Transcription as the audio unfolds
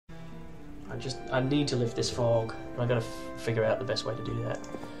I need to lift this fog. I've got to figure out the best way to do that.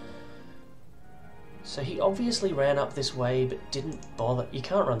 So he obviously ran up this way, but didn't bother. You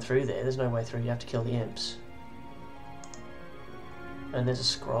can't run through there. There's no way through. You have to kill the imps. And there's a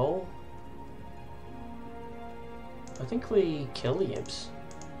scroll. I think we kill the imps,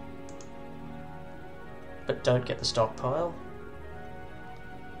 but don't get the stockpile.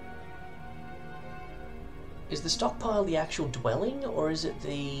 Is the stockpile the actual dwelling, or is it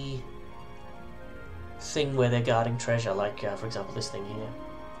the thing where they're guarding treasure, like, for example, this thing here?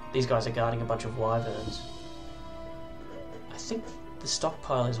 These guys are guarding a bunch of wyverns. I think the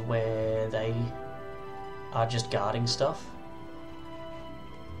stockpile is where they are just guarding stuff.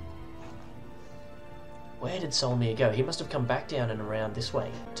 Where did Solmyr go? He must have come back down and around this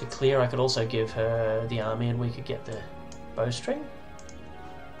way. To clear, I could also give her the army and we could get the bowstring.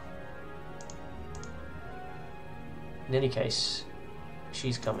 In any case,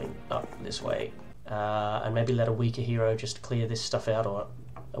 she's coming up this way. And maybe let a weaker hero just clear this stuff out, or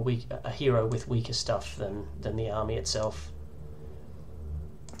a hero with weaker stuff than the army itself.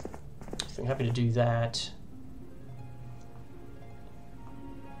 So I'm happy to do that.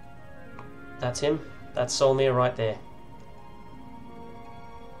 That's him. That's Solmyr right there.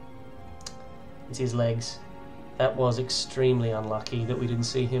 It's his legs. That was extremely unlucky that we didn't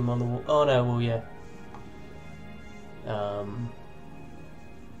see him on the wall. Oh no, well yeah.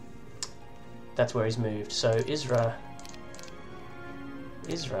 That's where he's moved. So Isra,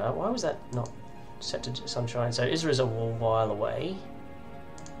 why was that not set to sunshine? So Isra's a while away,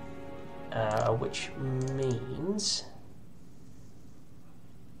 which means,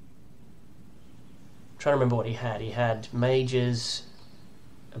 I'm trying to remember what he had. He had mages,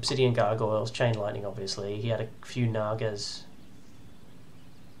 obsidian gargoyles, chain lightning obviously. He had a few nagas.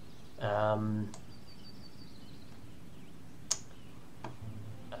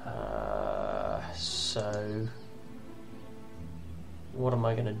 So what am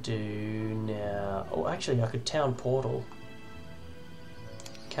I going to do now? Oh, actually I could town portal.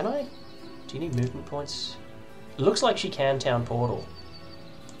 Can I? Do you need movement points? It looks like she can town portal.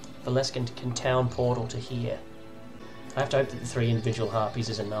 Valeska can town portal to here. I have to hope that the 3 individual harpies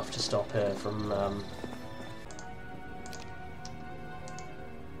is enough to stop her from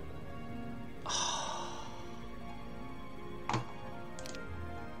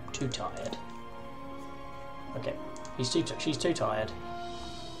too tired. Okay, she's too tired.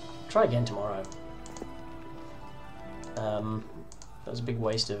 Try again tomorrow. That was a big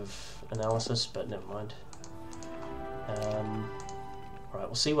waste of analysis, but never mind. Right,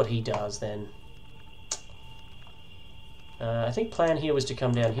 we'll see what he does then. I think plan here was to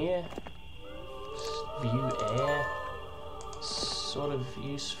come down here. View air. Sort of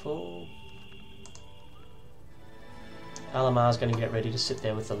useful. Alamar's going to get ready to sit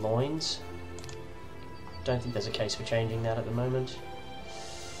there with the loins. Don't think there's a case for changing that at the moment.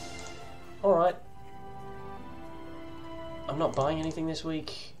 Alright. I'm not buying anything this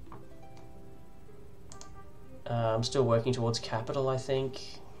week. I'm still working towards capital, I think.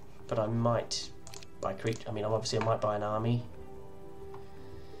 But I might buy I might buy an army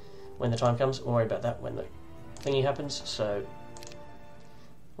when the time comes. I'll worry about that when the thingy happens. So,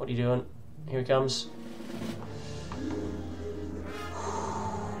 what are you doing? Here he comes.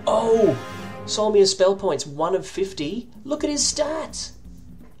 Oh! Solmyr's spell points, 1 of 50. Look at his stats!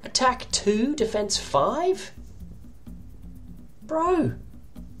 Attack 2, defense 5? Bro!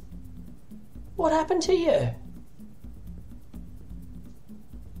 What happened to you?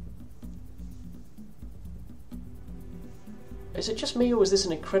 Is it just me, or was this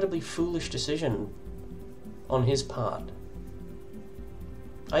an incredibly foolish decision on his part?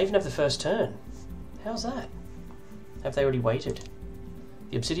 I even have the first turn. How's that? Have they already waited?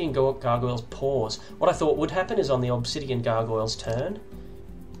 The obsidian gargoyles pause. What I thought would happen is on the obsidian gargoyles' turn,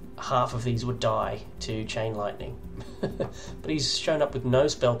 half of these would die to chain lightning. But he's shown up with no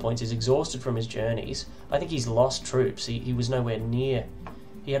spell points. He's exhausted from his journeys. I think he's lost troops. He was nowhere near.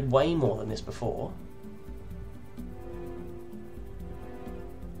 He had way more than this before.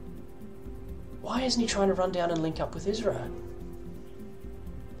 Why isn't he trying to run down and link up with Isra?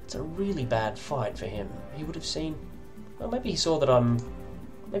 It's a really bad fight for him. He would have seen... Well, maybe he saw that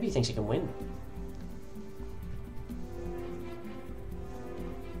maybe he thinks he can win.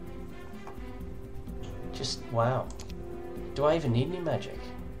 Just, wow. Do I even need any magic?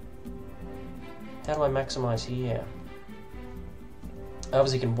 How do I maximise here? I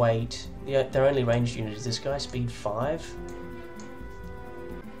obviously can wait. Their only ranged unit is this guy, speed 5.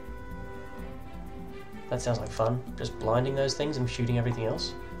 That sounds like fun. Just blinding those things and shooting everything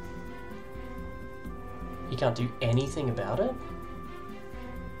else. He can't do anything about it?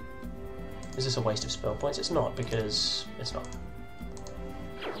 Is this a waste of spell points? It's not, because it's not.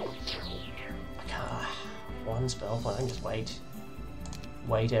 I can't. One spell point, I can just wait.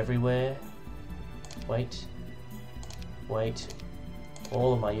 Wait everywhere. Wait. Wait.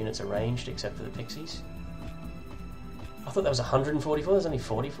 All of my units are ranged except for the pixies. I thought that was 144, there's only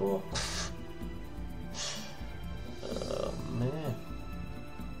 44. Oh man.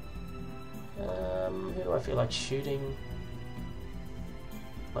 Who do I feel like shooting?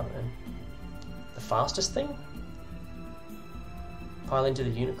 I don't know. The fastest thing? Pile into the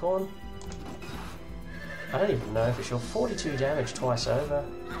unicorn? I don't even know for sure. 42 damage twice over.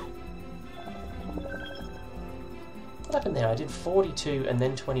 What happened there? I did 42 and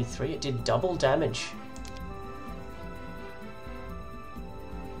then 23. It did double damage.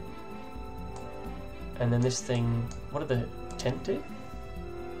 And then this thing... What did the tent do?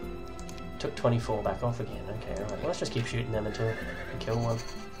 Took 24 back off again. Okay, alright. Well, let's just keep shooting them until we kill one.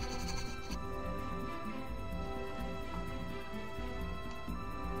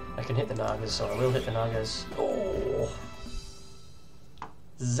 I can hit the Nagas, so I will hit the Nagas. Oh!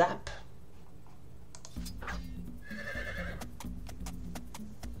 Zap!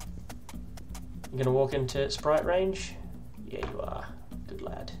 You gonna walk into sprite range? Yeah, you are. Good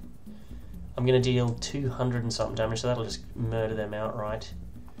lad. I'm gonna deal 200 and something damage, so that'll just murder them outright.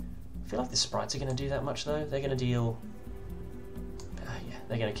 I feel like the sprites are gonna do that much though. They're gonna deal... yeah,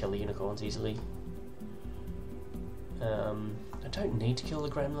 they're gonna kill the unicorns easily. I don't need to kill the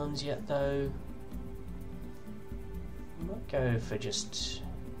gremlins yet though. I might go for just...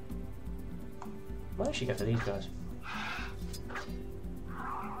 I might actually go for these guys.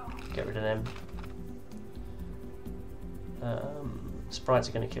 Get rid of them. Sprites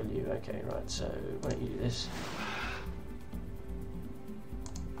are going to kill you. Okay, right, so why don't you do this?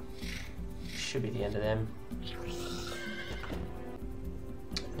 Should be the end of them.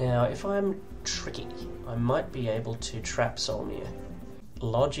 Now, if I'm tricky, I might be able to trap Solmyr.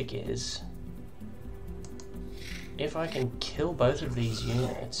 Logic is, if I can kill both of these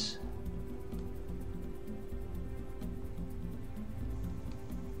units,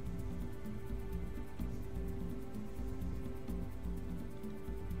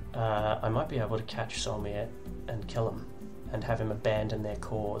 I might be able to catch Solmyr and kill him, and have him abandon their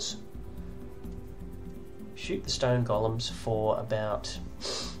cause. Shoot the stone golems for about,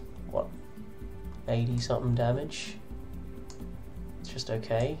 what, 80 something damage? It's just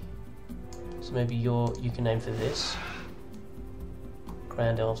okay. So maybe you can aim for this.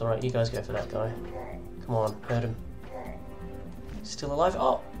 Grand elves, alright, you guys go for that guy. Come on, hurt him. Still alive?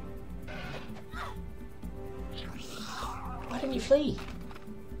 Oh! Why didn't you flee?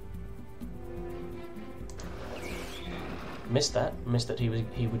 Missed that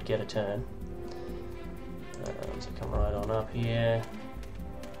he would get a turn. So come right on up here.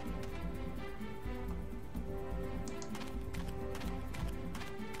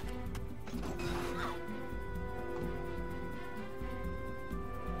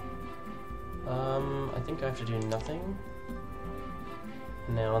 I think I have to do nothing.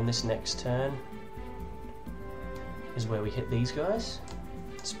 Now on this next turn is where we hit these guys.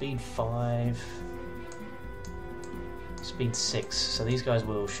 Speed 5. Speed 6, so these guys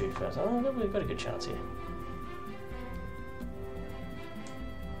will shoot first. Oh, we've got a good chance here.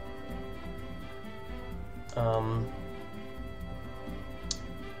 I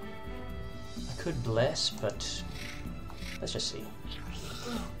could bless, but let's just see.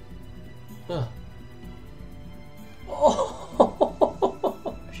 Oh,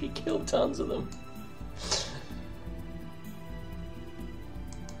 she killed tons of them.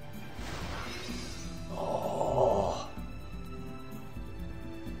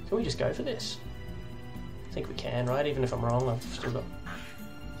 Can we just go for this? I think we can, right? Even if I'm wrong, I've still got...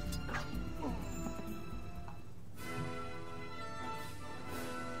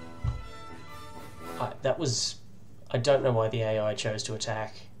 That was... I don't know why the AI chose to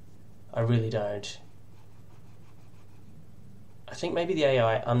attack. I really don't. I think maybe the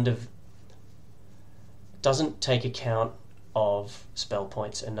AI doesn't take account of spell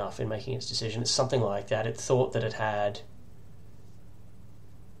points enough in making its decision. It's something like that. It thought that it had...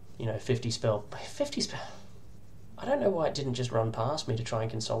 50 spell. I don't know why it didn't just run past me to try and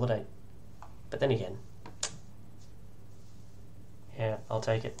consolidate. But then again. Yeah, I'll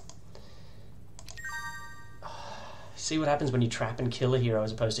take it. See what happens when you trap and kill a hero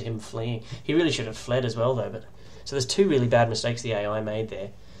as opposed to him fleeing. He really should have fled as well though. But so there's two really bad mistakes the AI made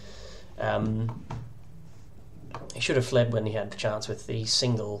there. He should have fled when he had the chance with the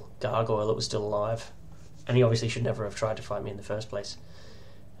single gargoyle that was still alive. And he obviously should never have tried to fight me in the first place.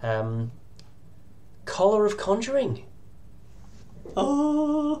 Collar of Conjuring.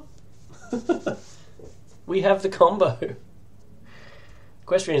 Oh, We have the combo.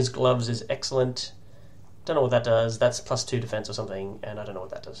 Equestrian's Gloves is excellent. Don't know what that does. That's +2 defense or something, and I don't know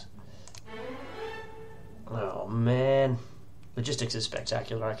what that does. Oh, man. Logistics is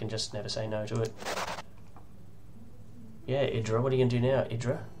spectacular. I can just never say no to it. Yeah, Idra. What are you going to do now,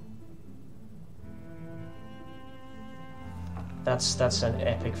 Idra? That's an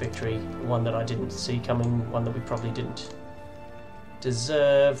epic victory. One that I didn't see coming. One that we probably didn't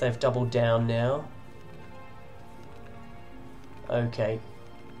deserve. They've doubled down now. Okay.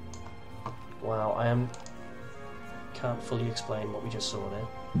 Wow, can't fully explain what we just saw there.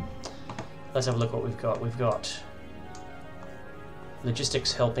 Let's have a look what we've got. We've got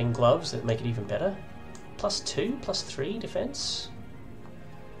Logistics Helping Gloves that make it even better. +2, +3 defense.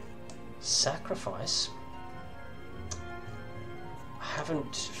 Sacrifice. I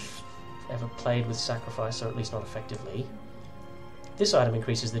haven't ever played with Sacrifice, or at least not effectively. This item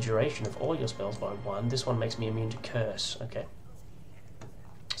increases the duration of all your spells by 1. This one makes me immune to Curse. Okay.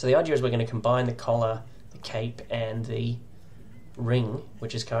 So the idea is we're going to combine the collar, the cape, and the ring,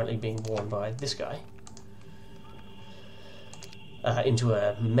 which is currently being worn by this guy, into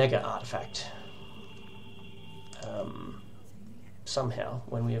a mega artifact. Somehow,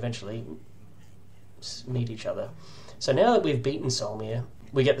 when we eventually meet each other. So now that we've beaten Solmyr,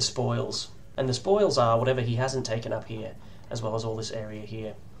 we get the spoils. And the spoils are whatever he hasn't taken up here, as well as all this area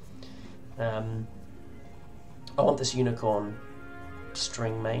here. I want this unicorn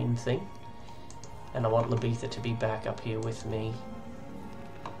string main thing. And I want Labitha to be back up here with me.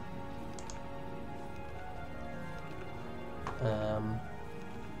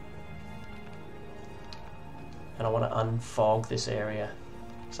 And I want to unfog this area.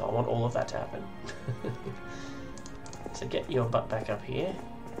 So I want all of that to happen. So get your butt back up here.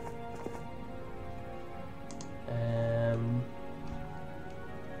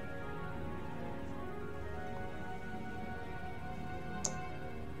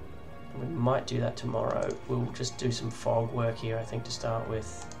 We might do that tomorrow. We'll just do some fog work here, I think, to start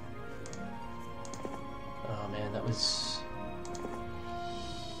with. Oh man, that was...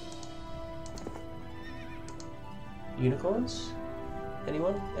 Unicorns?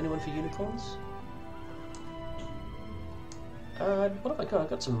 Anyone? Anyone for unicorns? What have I got? I've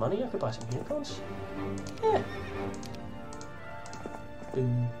got some money. I could buy some unicorns. Yeah.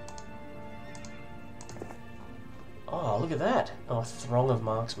 Boom. Oh, look at that. Oh, a throng of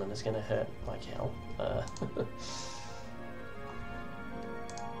marksmen is going to hurt like hell.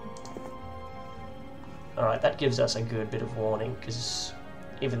 Alright, that gives us a good bit of warning, because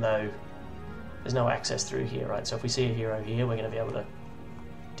even though there's no access through here, right? So if we see a hero here, we're going to be able to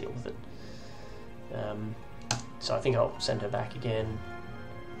deal with it. So I think I'll send her back again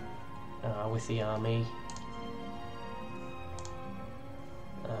with the army.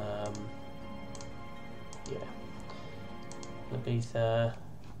 Yeah. Labitha.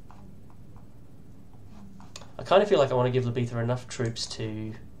 I kind of feel like I want to give Labitha enough troops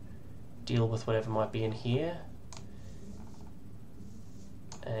to deal with whatever might be in here.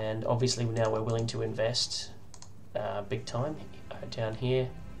 And obviously now we're willing to invest big time down here.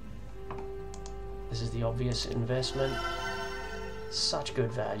 This is the obvious investment. Such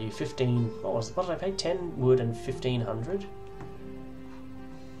good value. 15. What did I pay? 10 wood and 1500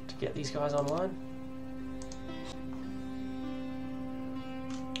 to get these guys online.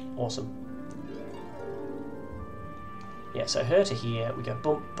 Awesome. Yeah, so her to here. We go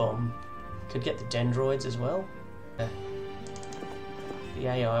bump bum. Could get the dendroids as well. The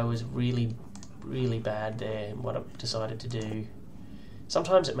AI was really, really bad there in what it decided to do.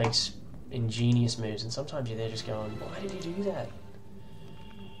 Sometimes it makes ingenious moves, and sometimes you're there just going, why did you do that?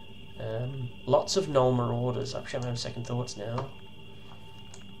 Lots of null marauders. I'm having second thoughts now.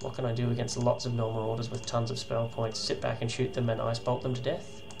 What can I do against lots of null marauders with tons of spell points? Sit back and shoot them and ice bolt them to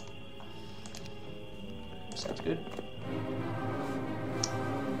death? Sounds good.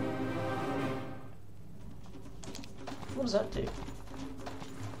 What does that do?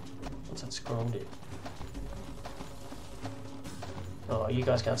 What's that scroll do? Oh, you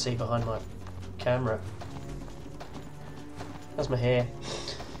guys can't see behind my camera. That's my hair.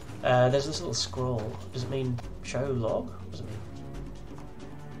 There's this little scroll. Does it mean show log? What does it mean?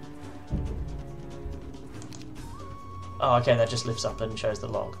 Oh, okay, that just lifts up and shows the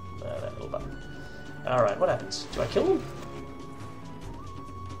log. That little button. Alright, what happens? Do I kill them?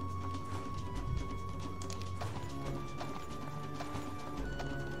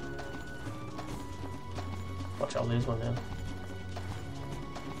 Watch, I'll lose one now.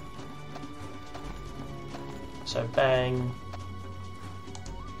 So bang,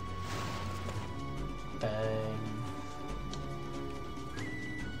 bang,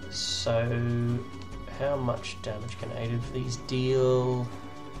 So, how much damage can 8 of these deal?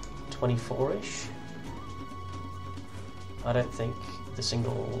 24-ish? I don't think the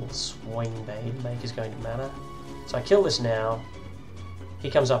single swing they make is going to matter. So I kill this now. He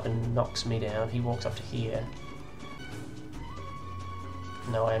comes up and knocks me down. He walks up to here.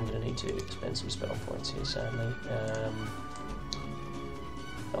 No, I am going to need to spend some spell points here, sadly.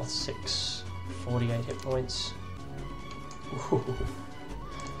 Health 6, 48 hit points. Ooh.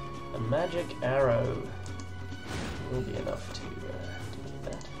 A magic arrow will be enough to get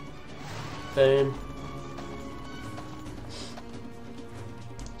that. Boom.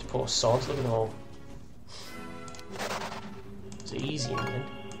 These poor sods, look at them all. It's easy in the end.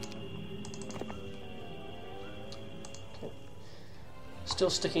 Okay. Still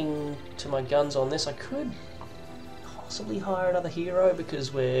sticking to my guns on this. I could possibly hire another hero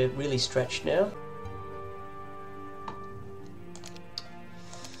because we're really stretched now.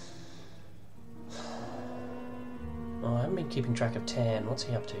 Oh, I haven't been keeping track of Tan. What's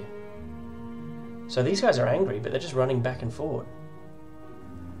he up to? So these guys are angry, but they're just running back and forward.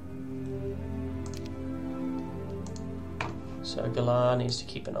 So Galar needs to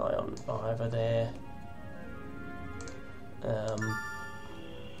keep an eye on Ivor there.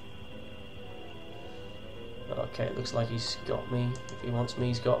 Okay, it looks like he's got me. If he wants me,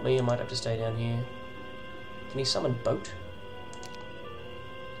 he's got me. I might have to stay down here. Can he summon boat?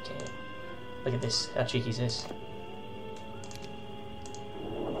 He can. Look at this. How cheeky is this?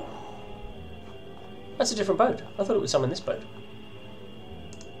 That's a different boat. I thought it would summon this boat.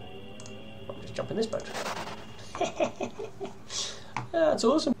 I'll just jump in this boat. That's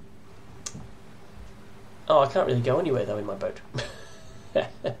awesome. Oh, I can't really go anywhere though in my boat.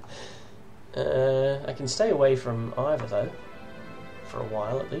 I can stay away from Ivor though, for a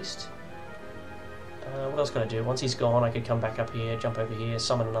while at least. What else can I do? Once he's gone, I could come back up here, jump over here,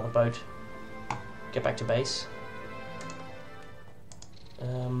 summon another boat, get back to base.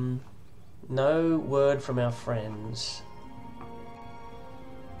 No word from our friends.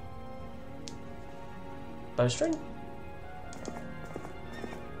 Bowstring?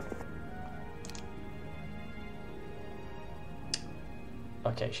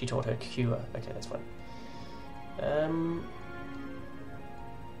 Okay, she taught her cure. Okay, that's fine.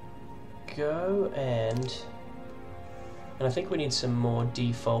 Go and I think we need some more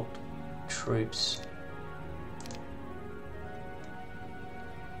default troops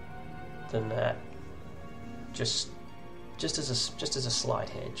than that. Just as a slight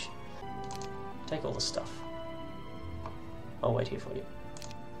hedge. Take all the stuff. I'll wait here for you.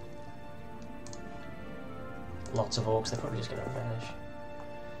 Lots of orcs. They're probably just going to vanish.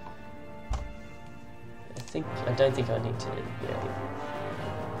 I don't think I need to. Yeah.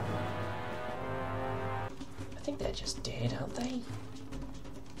 I think they're just dead, aren't they?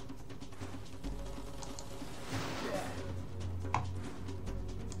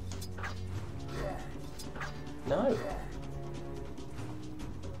 No.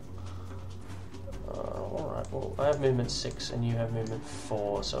 Alright, well, I have movement 6 and you have movement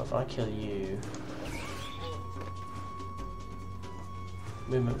 4, so if I kill you...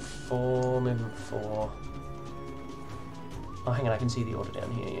 Movement 4, movement 4... Oh, hang on, I can see the order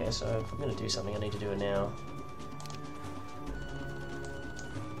down here, yeah, so if I'm going to do something, I need to do it now.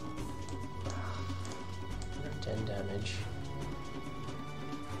 Damage.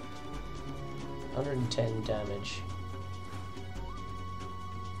 110 damage.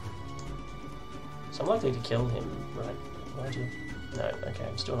 So I'm likely to kill him, right? Why'd you? No, okay,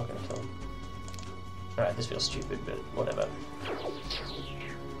 I'm still not going to kill him. Alright, this feels stupid, but whatever.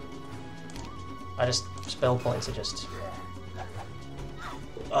 Spell points are just...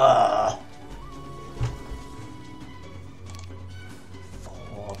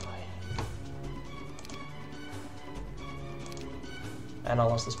 And I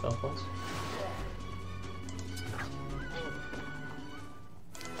lost the spell points.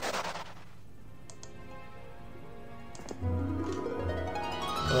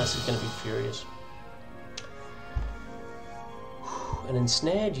 Unless he's going to be furious. An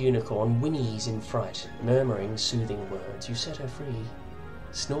ensnared unicorn whinnies in fright, murmuring soothing words. You set her free.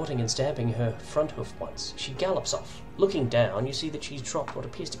 Snorting and stamping her front hoof once, she gallops off. Looking down, you see that she's dropped what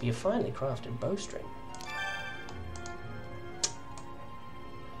appears to be a finely crafted bowstring.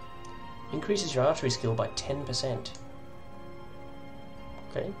 Increases your archery skill by 10%.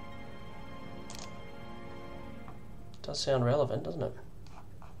 Okay. Does sound relevant, doesn't it?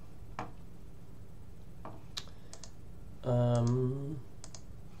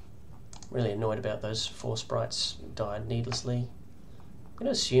 Really annoyed about those 4 sprites died needlessly. I'm going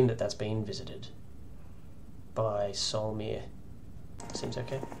to assume that that's been visited by Solmyr. Seems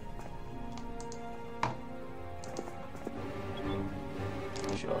okay.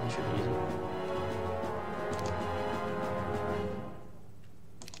 Sure, it should be easy.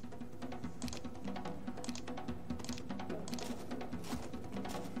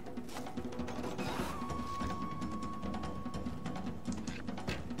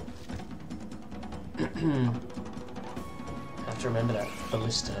 Have to remember that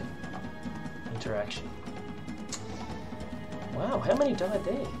ballista interaction. Wow, how many died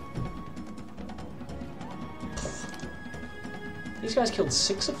there? These guys killed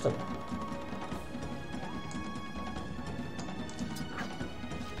 6 of them.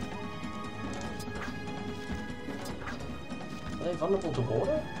 Are they vulnerable to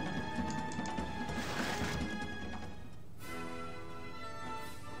water?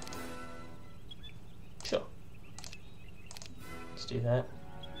 Sure. Let's do that.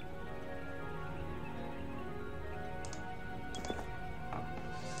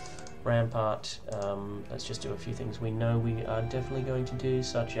 Rampart, let's just do a few things we know we are definitely going to do,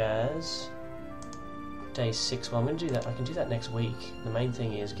 such as day 6. Well, I'm going to do that. I can do that next week. The main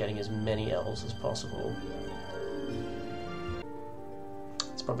thing is getting as many elves as possible.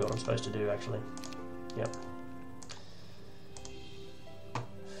 That's probably what I'm supposed to do, actually. Yep.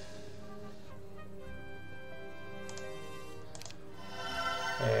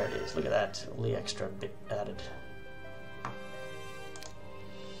 There it is. Look at that. All the extra bit added.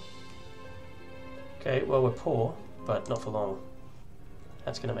 Okay, well, we're poor, but not for long.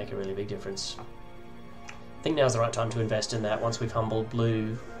 That's going to make a really big difference. I think now's the right time to invest in that. Once we've humbled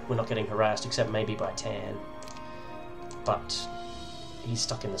blue, we're not getting harassed, except maybe by tan. But he's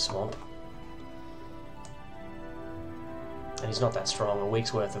stuck in the swamp. And he's not that strong. A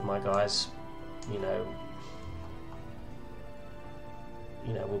week's worth of my guys, you know,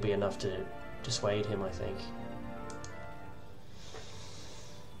 will be enough to dissuade him, I think.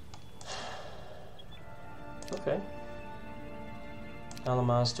 Okay.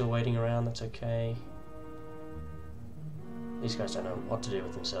 Alamar's still waiting around, that's okay. These guys don't know what to do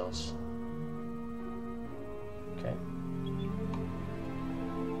with themselves. Okay.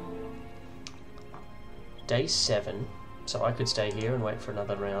 Day 7, so I could stay here and wait for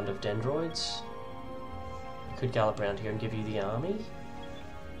another round of dendroids. I could gallop around here and give you the army.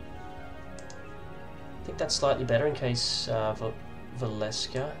 I think that's slightly better in case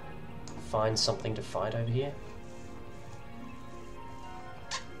Valeska finds something to fight over here.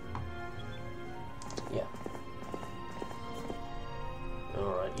 Yeah.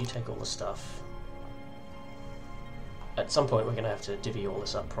 Alright, you take all the stuff. At some point we're going to have to divvy all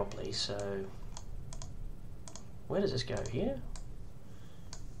this up properly, so... Where does this go? Here?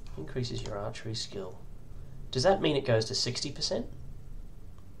 Increases your archery skill. Does that mean it goes to 60%?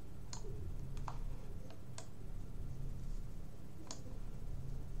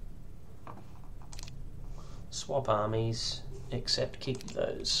 Swap armies, except keep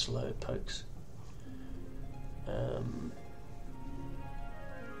those slow pokes.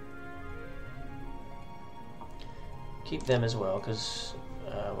 Keep them as well, because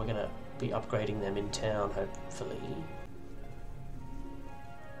we're going to be upgrading them in town, hopefully.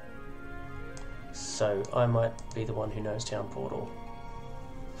 So I might be the one who knows town portal.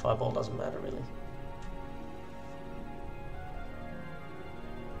 Fireball doesn't matter, really.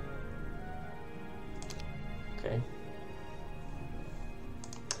 Okay.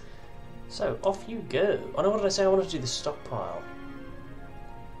 So, off you go. Oh no, what did I say? I wanted to do the stockpile.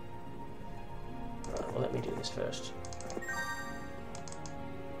 Right, well, let me do this first.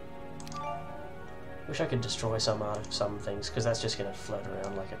 Wish I could destroy some things, because that's just going to float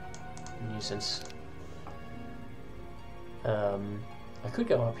around like a nuisance. I could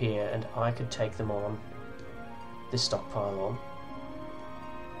go up here and I could take them on. This stockpile on.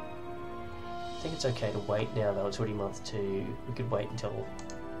 I think it's okay to wait now though, it's already month 2. We could wait until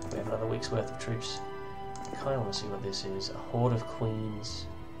we have another week's worth of troops. I kind of want to see what this is. A horde of queens.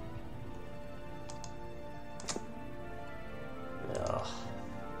 Ugh.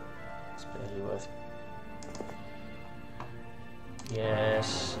 It's barely worth...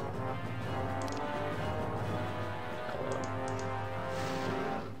 Yes.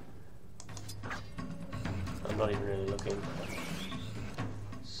 I'm not even really looking.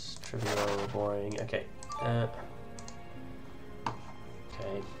 It's trivial, boring. Okay. Okay.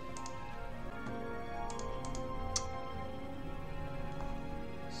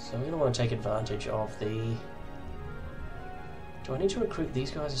 So we're going to want to take advantage of the... Do I need to recruit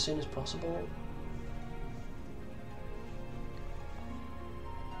these guys as soon as possible?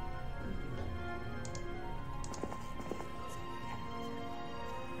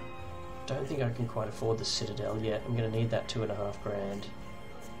 Don't think I can quite afford the Citadel yet. I'm going to need that 2.5 grand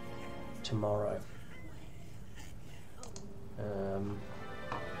tomorrow.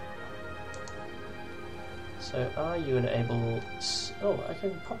 So are you enable... Oh, I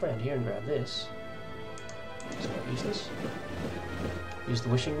can pop around here and grab this. It's not useless. Use the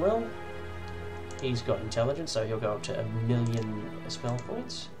wishing well. He's got intelligence, so he'll go up to 1,000,000 spell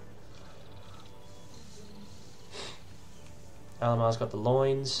points. Alamar's got the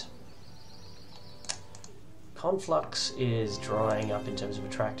loins. Conflux is drying up in terms of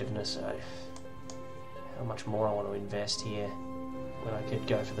attractiveness. How much more I want to invest here when I could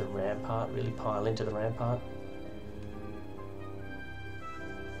go for the rampart, really pile into the rampart.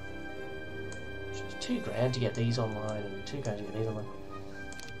 It's $2,000 to get these online and $2,000 to get these online.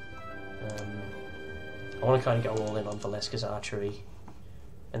 I want to kind of go all in on Valeska's archery,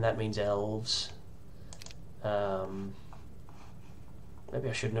 and that means elves. Maybe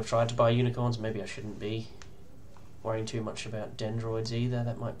I shouldn't have tried to buy unicorns. Maybe I shouldn't be worrying too much about dendroids either.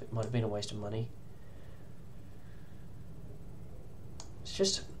 That might have been a waste of money. It's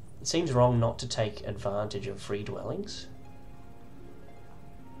just, it seems wrong not to take advantage of free dwellings.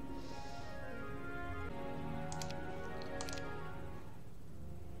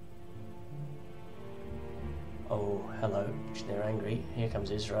 Oh, hello. They're angry. Here comes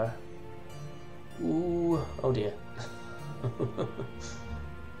Isra. Ooh, oh dear.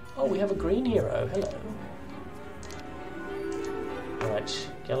 Oh, we have a green hero. Hello. Right,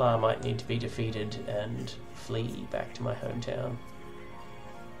 Galar might need to be defeated and flee back to my hometown.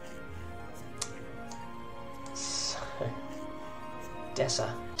 So,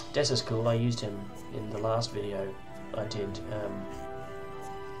 Dessa's cool. I used him in the last video I did,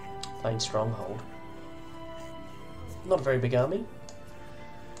 playing Stronghold. Not a very big army.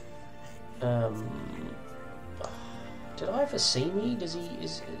 Did I ever see me? Does he?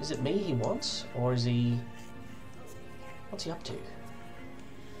 Is it me he wants, or is he? What's he up to?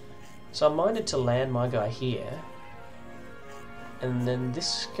 So I'm minded to land my guy here, and then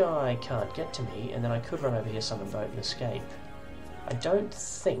this guy can't get to me, and then I could run over here, summon boat, and escape. I don't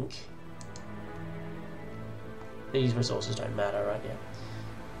think these resources don't matter, right? Yeah.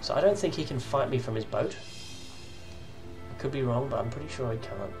 So I don't think he can fight me from his boat. I could be wrong, but I'm pretty sure he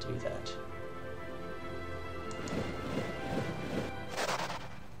can't do that.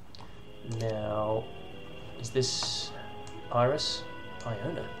 Now, is this Iris?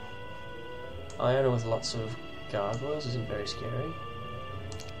 Iona. Iona with lots of gargoyles isn't very scary.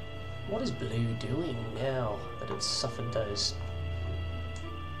 What is Blue doing now that it's suffered those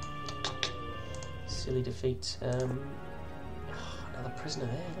silly defeats? Another prisoner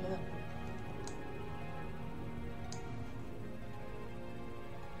there, look at that.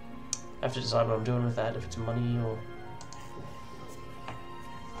 I have to decide what I'm doing with that, if it's money or...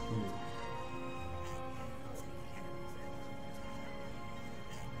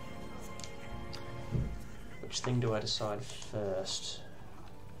 Which thing do I decide first?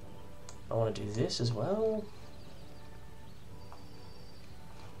 I want to do this as well.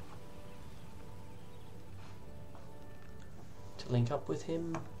 To link up with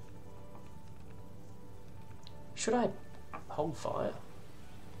him. Should I hold fire?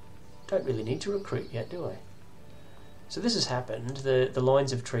 Don't really need to recruit yet, do I? So this has happened. The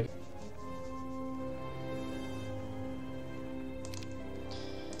loins have triggered.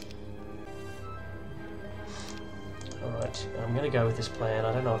 Alright, I'm going to go with this plan.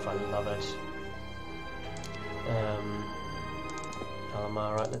 I don't know if I love it.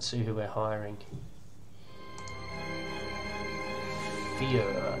 Alright, let's see who we're hiring.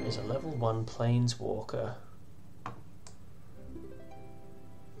 Fiora is a level 1 planeswalker.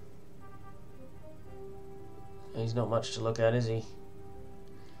 He's not much to look at, is he?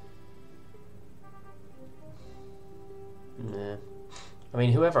 Nah. I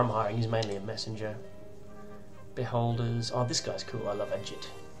mean, whoever I'm hiring is mainly a messenger. Beholders. Oh, this guy's cool. I love Adjit.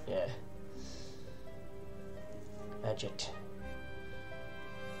 Yeah. Adjit.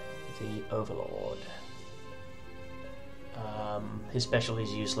 The Overlord. His specialty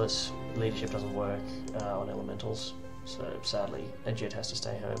is useless. Leadership doesn't work on elementals. So, sadly, Adjit has to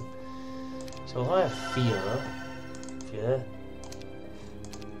stay home. So we'll hire Fiora. Fiora.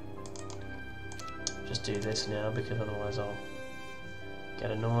 Just do this now, because otherwise I'll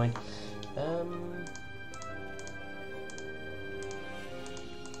get annoyed.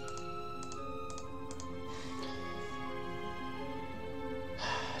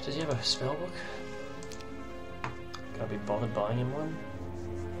 Does he have a spellbook? Can I be bothered buying him one?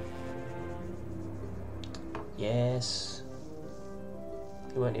 Yes.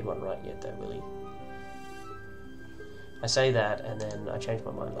 He won't need one right yet though, will he? I say that and then I change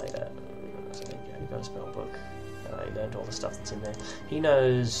my mind later. So then, yeah, he got a spellbook and I learned all the stuff that's in there. He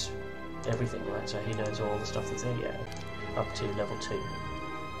knows everything, right? So he knows all the stuff that's there, yeah. Up to level 2.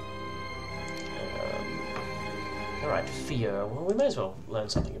 Alright, fear. Well, we may as well learn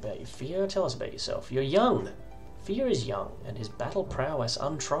something about you. Fear, tell us about yourself. You're young. Fear is young, and his battle prowess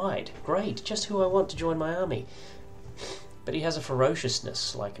untried. Great, just who I want to join my army. But he has a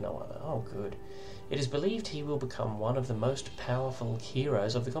ferociousness like no other. Oh, good. It is believed he will become one of the most powerful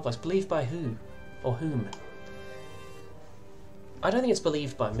heroes of the Conflux. Believed by who? Or whom? I don't think it's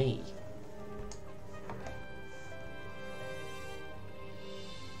believed by me.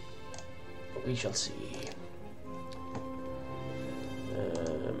 But we shall see.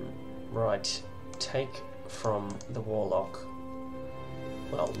 Right. Take from the Warlock.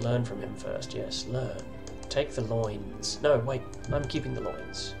 Well, learn from him first, yes. Learn. Take the loins. No, wait. I'm keeping the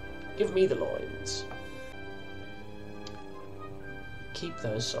loins. Give me the loins. Keep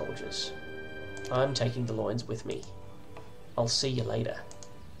those soldiers. I'm taking the loins with me. I'll see you later.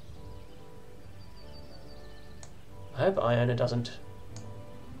 I hope Iona doesn't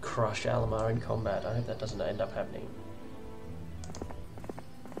crush Alamar in combat. I hope that doesn't end up happening.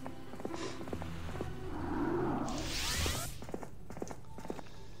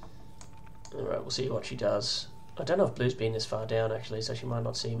 Alright, we'll see what she does. I don't know if Blue's been this far down actually, so she might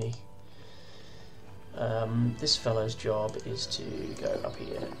not see me. This fellow's job is to go up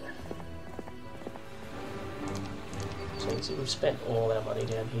here. So you can see we've spent all our money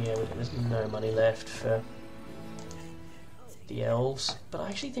down here. There's no money left for the elves, but I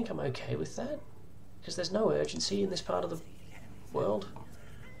actually think I'm okay with that because there's no urgency in this part of the world.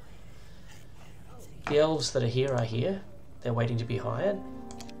 The elves that are here. They're waiting to be hired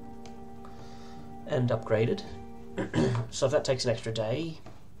and upgraded. So if that takes an extra day,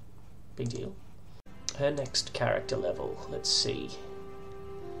 big deal. Her next character level, let's see.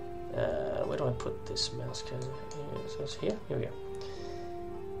 Where do I put this mouse cursor? So it's here? Here we go.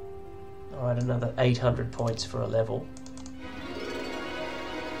 Alright, another 800 points for a level.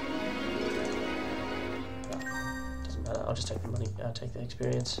 Doesn't matter, I'll just take the money, take the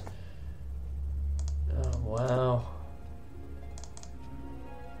experience. Oh, wow.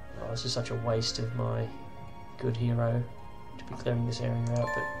 Oh, this is such a waste of my good hero to be clearing this area out,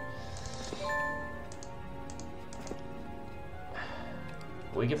 but...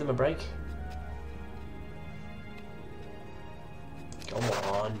 Will we give them a break? Go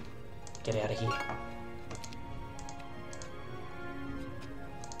on. Get out of here.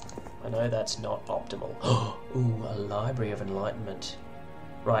 I know that's not optimal. Ooh, a Library of Enlightenment.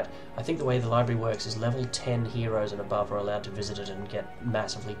 Right, I think the way the library works is level 10 heroes and above are allowed to visit it and get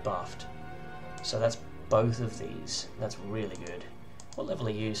massively buffed. So that's both of these. That's really good. What level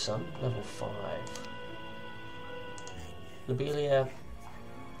are you, son? Level 5. Lobelia...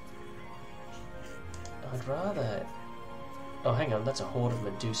 I'd rather... Oh, hang on, that's a horde of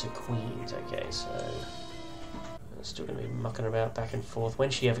Medusa Queens. Okay, so... I'm still going to be mucking about back and forth.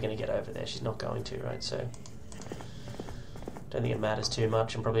 When's she ever going to get over there? She's not going to, right? So... Don't think it matters too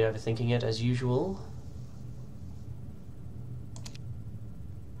much. I'm probably overthinking it, as usual.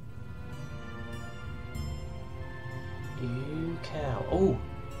 You cow. Oh!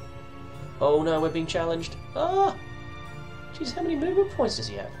 Oh no, we're being challenged. Ah! Jeez, how many movement points does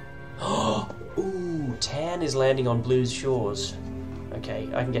he have? Oh! Ooh, Tan is landing on Blue's shores. Okay,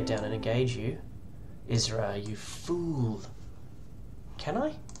 I can get down and engage you. Isra, you fool. Can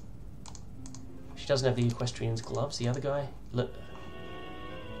I? She doesn't have the equestrian's gloves. The other guy? Look.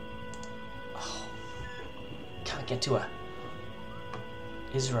 Oh. Can't get to her.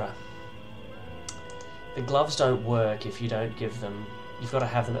 Isra. The gloves don't work if you don't give them... You've got to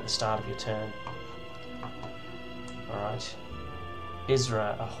have them at the start of your turn. Alright.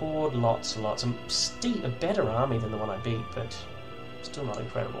 Isra, a horde, lots and lots. A better army than the one I beat, but still not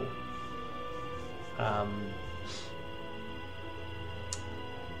incredible.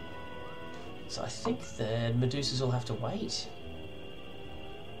 So I think the Medusas will have to wait.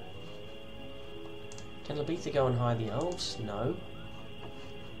 Can Labitha go and hide the elves? No.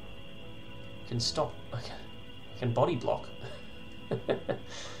 Can stop... Okay. Can body block.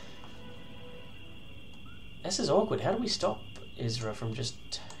 This is awkward. How do we stop Isra from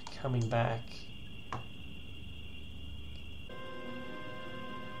just coming back?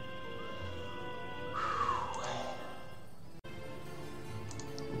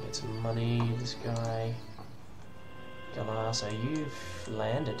 Get some money, this guy. Galasa, you've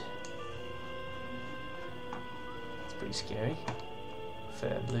landed. It's pretty scary.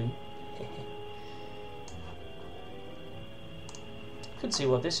 Fair blue. Could see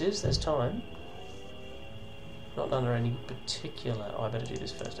what this is, there's time. Not under any particular... Oh, I better do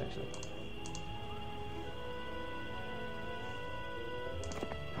this first, actually.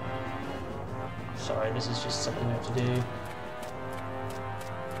 Sorry, this is just something we have to do.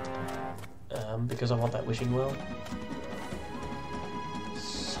 because I want that wishing well.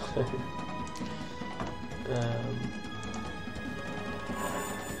 So,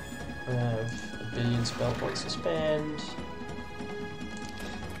 I have a billion spell points to spend.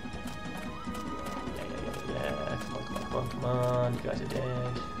 Yeah. Come on, you guys are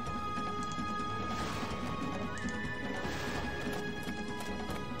dead.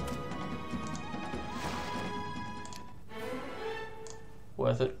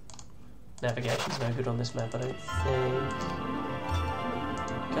 Worth it. Navigation's no good on this map, I don't think.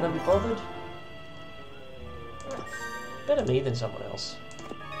 Can I be bothered? Better me than someone else.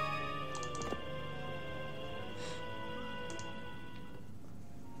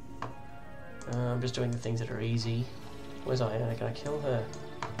 I'm just doing the things that are easy. Where's Iona? Can I kill her?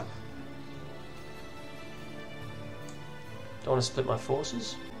 Don't want to split my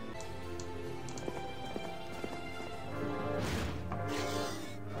forces.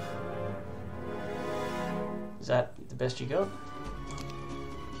 Is that the best you got?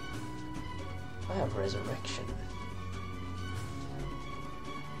 I have resurrection.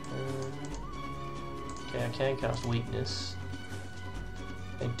 Okay, I can cast weakness.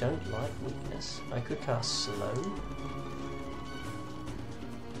 They don't like weakness. I could cast slow.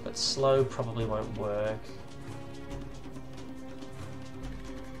 But slow probably won't work.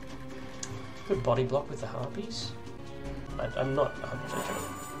 Could body block with the harpies? I'm not 100% sure.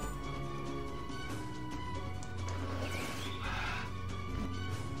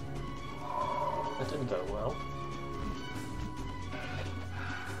 That didn't go well.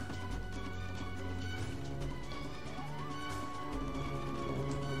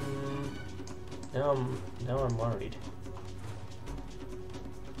 Now I'm worried.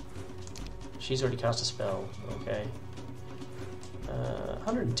 She's already cast a spell. Okay.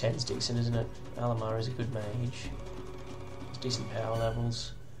 110's decent, isn't it? Alamar is a good mage. It's decent power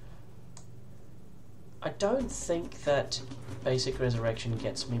levels. I don't think that basic resurrection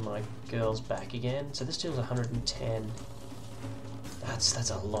gets me my girls back again. So this deals 110. That's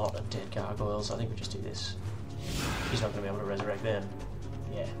a lot of dead gargoyles. I think we just do this. She's not going to be able to resurrect them.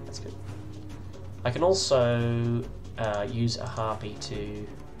 Yeah, that's good. I can also use a harpy to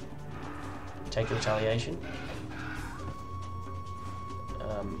take the retaliation.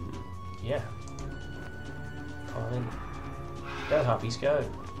 Yeah. Fine. Go harpies, go.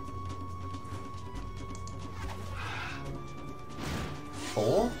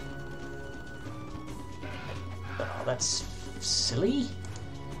 4? Oh, that's silly.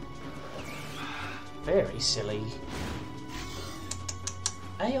 Very silly.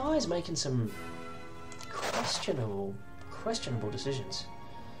 AI is making some questionable decisions.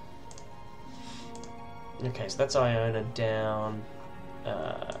 Okay, so that's Iona down.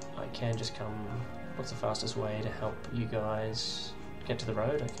 I can just come... What's the fastest way to help you guys get to the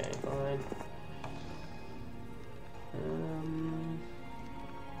road? Okay, fine.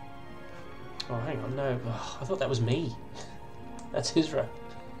 Oh, hang on, no. Oh, I thought that was me. That's Isra.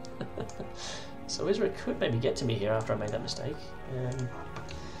 So Isra could maybe get to me here after I made that mistake.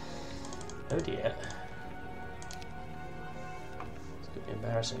 Oh dear. This could be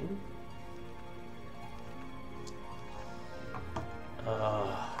embarrassing.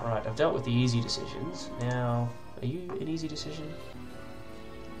 Right, I've dealt with the easy decisions. Now, are you an easy decision?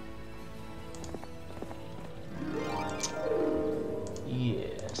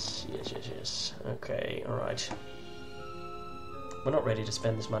 Yes. Okay, alright. We're not ready to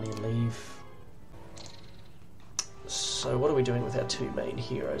spend this money and leave. So what are we doing with our two main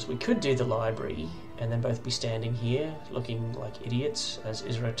heroes? We could do the library and then both be standing here looking like idiots as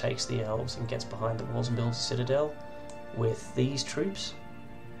Isra takes the elves and gets behind the walls and builds a citadel with these troops.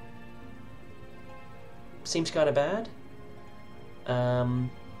 Seems kind of bad.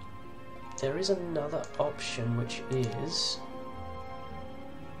 There is another option, which is...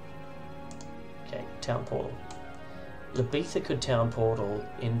 Okay, town portal. Labitha could town portal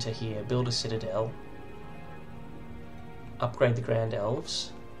into here, build a citadel, upgrade the Grand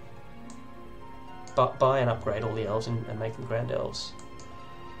Elves, buy and upgrade all the elves and make them Grand Elves.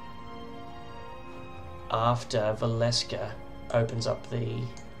 After Valeska opens up the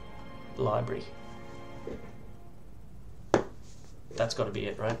library. That's got to be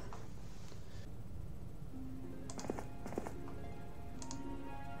it, right?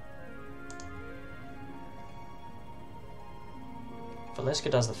 Valeska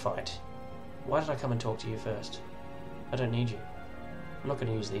does the fight. Why did I come and talk to you first? I don't need you. I'm not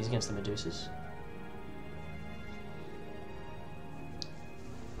going to use these against the Medusas.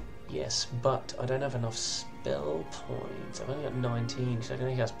 Yes, but I don't have enough spell points. I've only got 19, so I can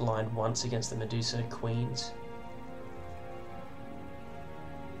only cast blind once against the Medusa Queens.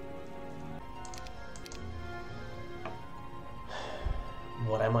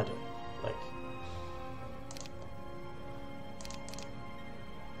 what am I doing? Like,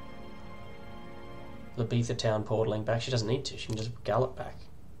 Labitha town portaling back. She doesn't need to. She can just gallop back.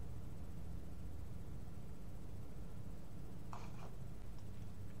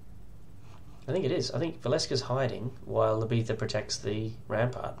 I think it is. I think Valeska's hiding while Labitha protects the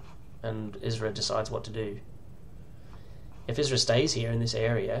rampart, and Isra decides what to do. If Isra stays here in this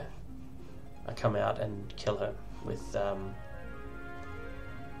area, I come out and kill her with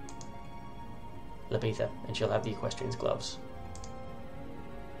Labitha, and she'll have the equestrian's gloves.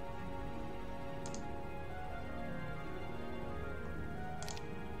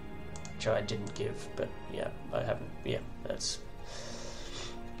 Which I didn't give, but yeah, I haven't. Yeah, that's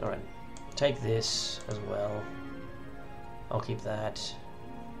alright. Take this as well. I'll keep that.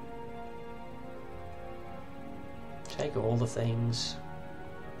 Take all the things.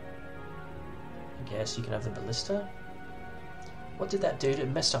 I guess you can have the ballista. What did that do? It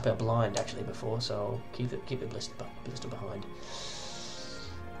messed up our blind actually before, so I'll keep the ballista behind.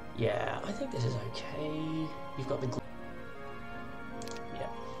 Yeah, I think this is okay. You've got the yeah.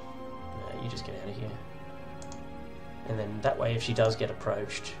 No, you just get out of here. And then that way, if she does get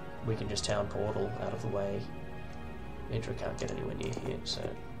approached, we can just town portal out of the way. Idra can't get anywhere near here, so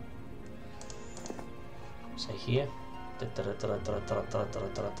say here. And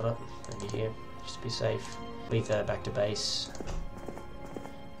you're here, just to be safe. Letha back to base.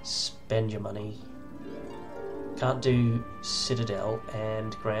 Spend your money. Can't do Citadel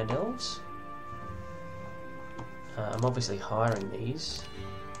and Grand Elves. I'm obviously hiring these.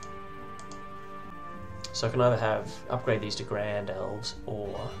 So I can either upgrade these to Grand Elves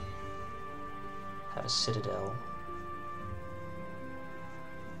or have a Citadel.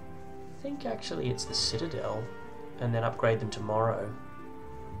 I think actually it's the Citadel and then upgrade them tomorrow.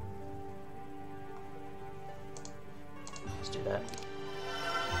 Let's do that.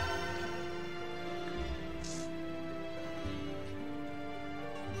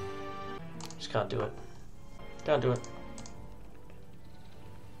 Just can't do it. Can't do it.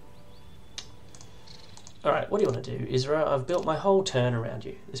 Alright, what do you want to do, Isra? I've built my whole turn around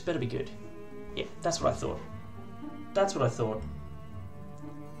you. This better be good. Yeah, that's what I thought. That's what I thought.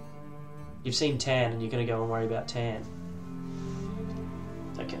 You've seen tan and you're going to go and worry about tan.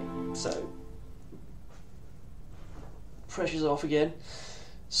 Okay, so pressure's off again.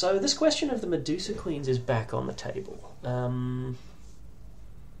 So this question of the Medusa Queens is back on the table.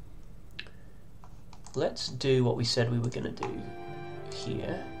 Let's do what we said we were going to do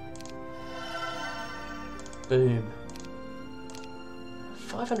here. Boom.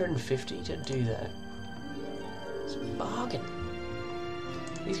 550 to do that. It's a bargain.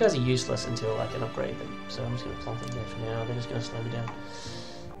 These guys are useless until I can upgrade them, so I'm just going to plonk them there for now. They're just going to slow me down.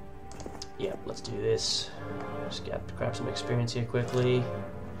 Yeah, let's do this. Just grab some experience here quickly.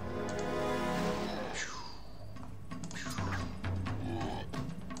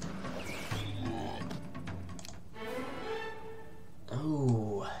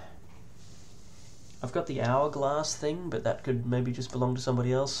 Oh. I've got the hourglass thing, but that could maybe just belong to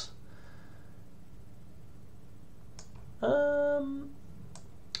somebody else.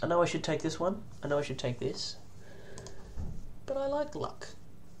 I know I should take this one. I know I should take this. But I like luck.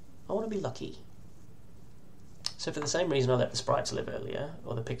 I want to be lucky. So for the same reason I let the sprites live earlier,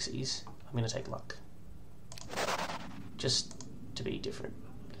 or the pixies, I'm going to take luck. Just to be different.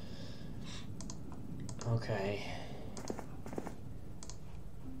 Okay.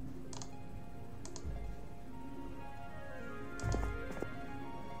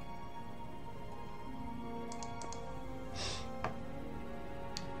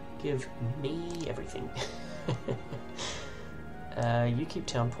 Give me everything. You keep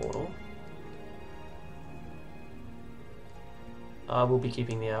town portal. I will be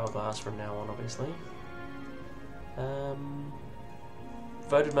keeping the hourglass from now on, obviously.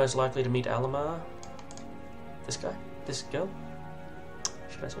 Voted most likely to meet Alamar. This guy? This girl?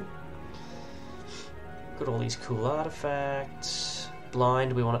 Should I say? Got all these cool artifacts.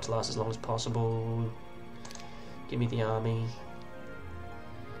 Blind, we want it to last as long as possible. Give me the army.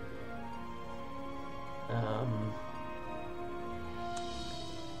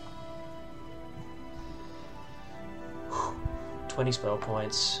 20 spell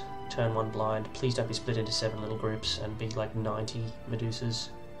points, turn 1 blind. Please don't be split into 7 little groups and be like 90 Medusas.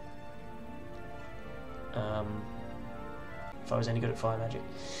 If I was any good at fire magic.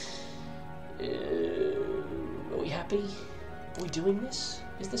 Are we happy? Are we doing this?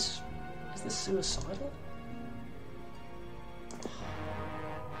 Is this suicidal?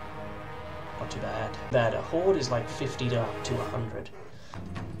 Not too bad. Bad. A horde is like 50 to 100.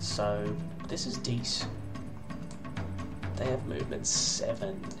 So this is decent. They have movement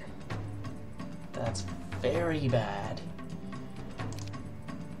 7. That's very bad.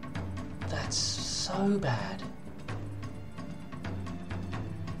 That's so bad.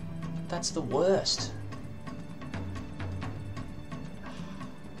 That's the worst.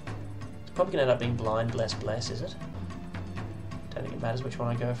 It's probably going to end up being blind, bless, is it? Don't think it matters which one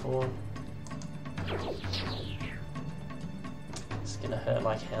I go for. It's going to hurt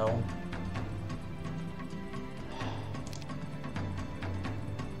like hell.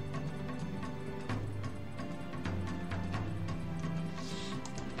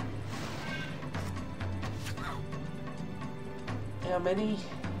 How many?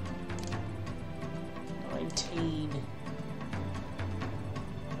 19.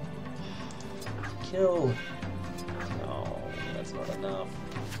 Kill. Oh, that's not enough.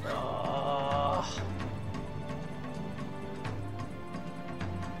 Oh.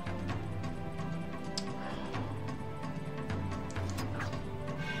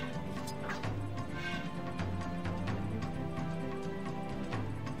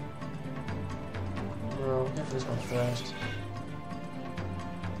 Well, go for this one first.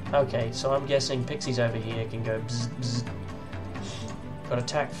 Okay, so I'm guessing Pixie's over here can go bzz, bzz. Got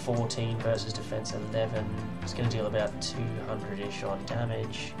attack 14 versus defense 11. It's going to deal about 200-ish on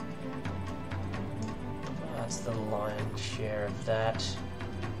damage. That's the lion's share of that.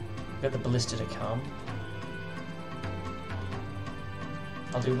 Got the ballista to come.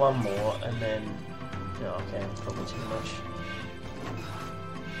 I'll do one more and then... Oh, okay, that's probably too much.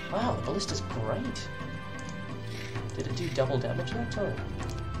 Wow, the ballista's great. Did it do double damage that time?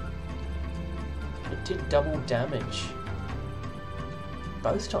 It did double damage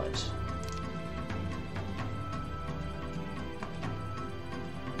both times.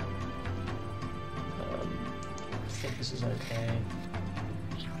 I think this is okay.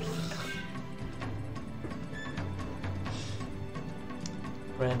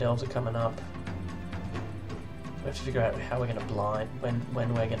 Grand elves are coming up. We have to figure out how we're going to blind, when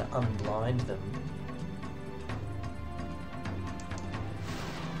we're going to unblind them.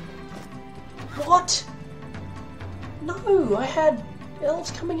 What? No, I had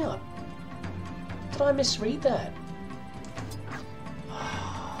elves coming up. Did I misread that?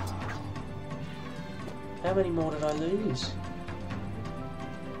 How many more did I lose?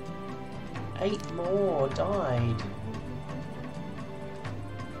 8 more died.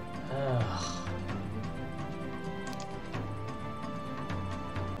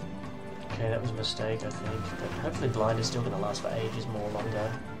 Okay, that was a mistake, I think. But hopefully blind is still going to last for ages more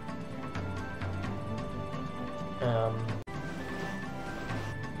longer.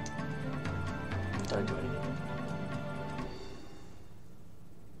 Don't do anything.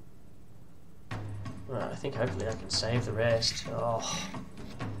 Right, I think hopefully I can save the rest. Oh.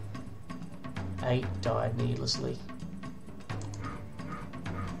 8 died needlessly.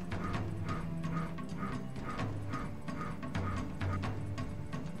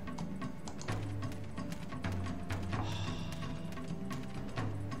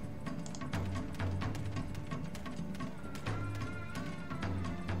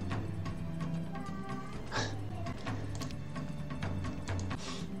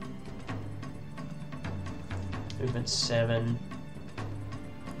 Movement 7.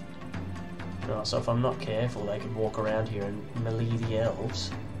 Oh, so if I'm not careful, they could walk around here and melee the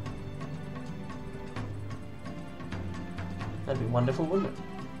elves. That'd be wonderful, wouldn't it?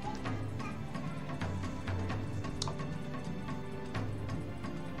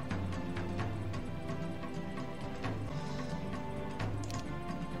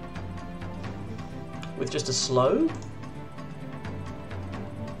 With just a slow?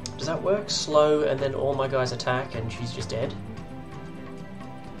 Does that work? Slow and then all my guys attack and she's just dead?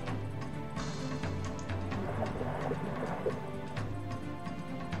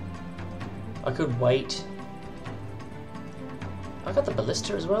 I could wait. I got the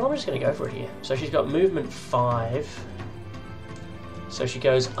ballista as well. I'm just going to go for it here. So she's got movement 5. So she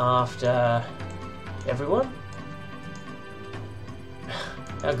goes after everyone.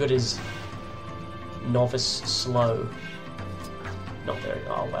 How good is novice slow? Not very.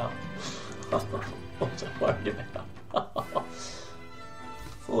 Oh wow. What was I worried about?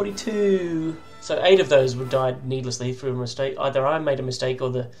 42. So 8 of those would died needlessly through a mistake. Either I made a mistake or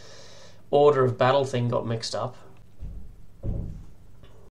the order of battle thing got mixed up.